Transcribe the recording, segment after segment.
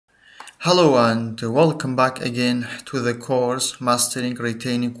Hello and welcome back again to the course Mastering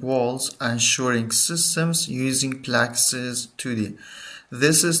Retaining Walls and Shoring Systems using PLAXIS 2D.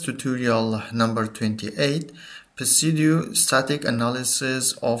 This is tutorial number 28, Pseudo-Static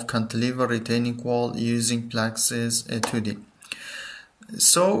Analysis of Cantilever Retaining Wall using PLAXIS 2D.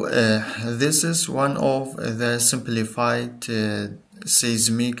 So this is one of the simplified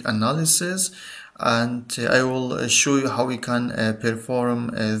seismic analysis, and I will show you how we can perform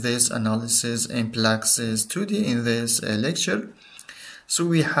this analysis in PLAXIS 2D in this lecture. So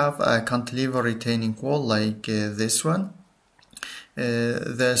we have a cantilever retaining wall like this one.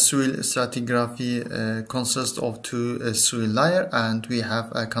 The soil stratigraphy consists of two soil layers, and we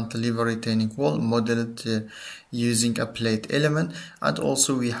have a cantilever retaining wall modeled using a plate element, and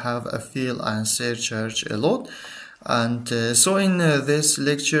also we have a fill and surcharge load. And so in this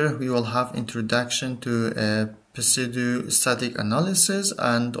lecture we will have introduction to pseudo-static analysis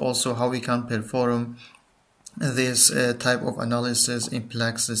and also how we can perform this type of analysis in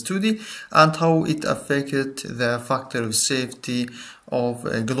PLAXIS 2D and how it affected the factor of safety of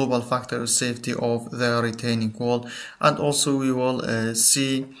global factor of safety of the retaining wall. And also we will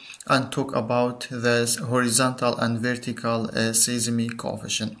see and talk about the horizontal and vertical seismic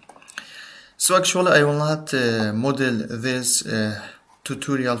coefficient. So actually I will not model this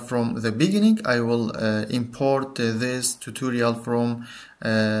tutorial from the beginning. I will import this tutorial from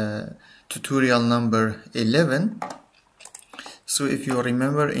tutorial number 11. So if you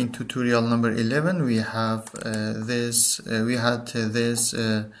remember, in tutorial number 11 we have we had this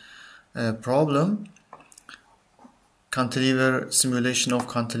problem, cantilever simulation of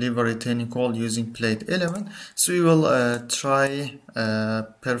cantilever retaining wall using plate element. So we will try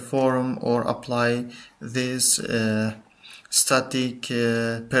perform or apply this pseudo-static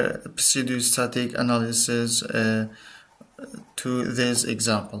analysis to this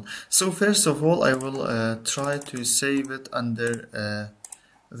example. So first of all I will try to save it under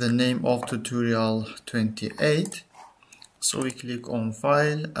the name of tutorial 28. So we click on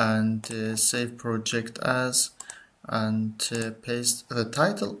file and save project as, and paste the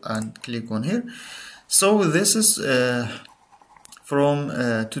title and click on here. So this is from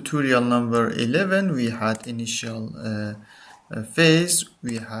tutorial number 11. We had initial phase,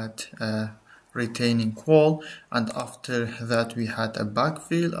 we had retaining wall, and after that we had a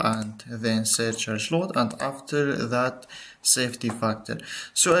backfill and then surcharge load, and after that safety factor.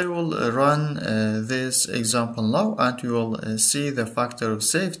 So I will run this example now and we will see the factor of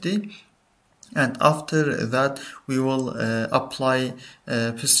safety, and after that we will apply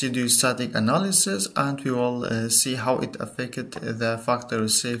pseudo-static analysis and we will see how it affected the factor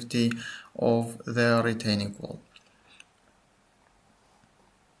of safety of the retaining wall.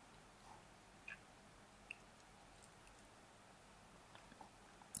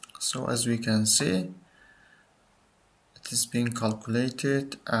 So as we can see, it is being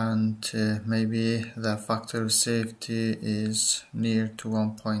calculated, and maybe the factor of safety is near to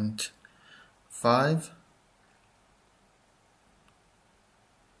 1.5.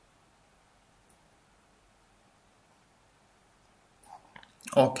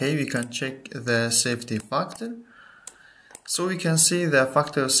 Okay, we can check the safety factor. So we can see the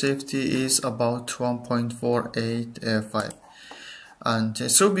factor of safety is about 1.485. And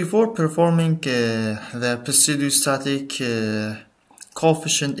so before performing the pseudo-static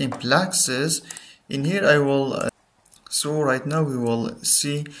coefficient in PLAXIS, in here I will so right now we will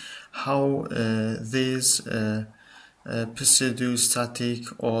see how this pseudo-static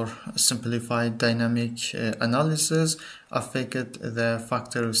or simplified dynamic analysis affected the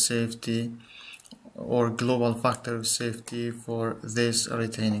factor of safety or global factor of safety for this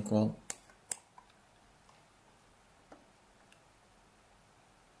retaining wall.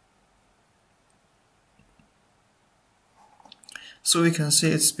 So we can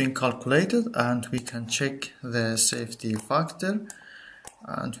see it's been calculated and we can check the safety factor,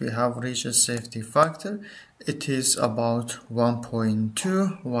 and we have reached a safety factor. It is about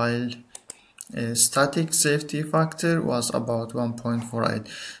 1.2, while static safety factor was about 1.48.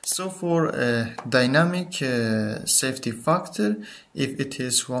 So for dynamic safety factor, if it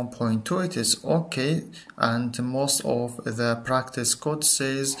is 1.2, it is okay, and most of the practice code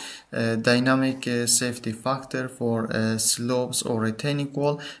says dynamic safety factor for slopes or retaining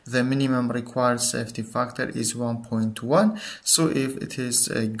wall, the minimum required safety factor is 1.1. So if it is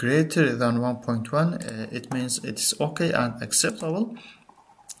greater than 1.1, it means it is okay and acceptable.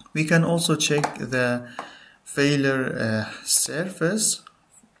 We can also check the failure surface,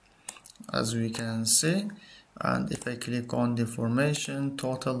 as we can see, And if I click on deformation,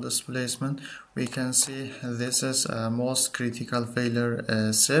 total displacement, we can see this is a most critical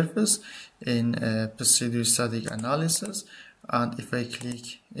failure surface in pseudo-static analysis. And if I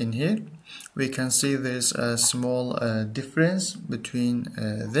click in here, we can see there's a small difference between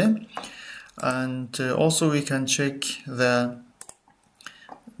them. And also we can check the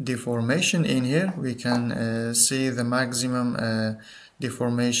deformation in here. We can see the maximum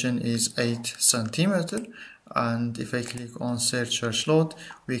deformation is 8 centimeter. And if I click on search charge load,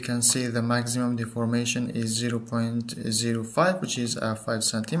 we can see the maximum deformation is 0.05, which is 5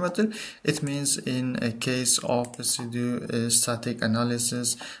 centimeter. It means in a case of pseudo-static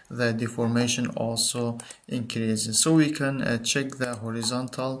analysis, the deformation also increases. So we can check the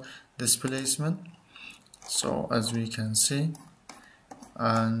horizontal displacement. So as we can see,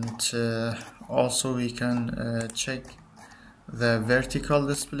 and also we can check the vertical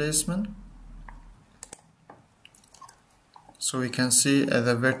displacement. So we can see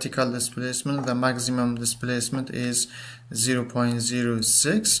the vertical displacement, the maximum displacement is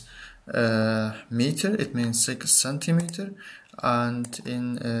 0.06 meter, it means 6 centimeter, and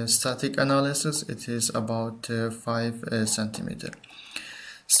in static analysis it is about 5 centimeter.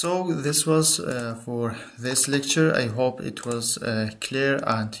 So this was for this lecture. I hope it was clear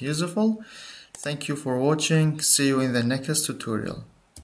and useful. Thank you for watching. See you in the next tutorial.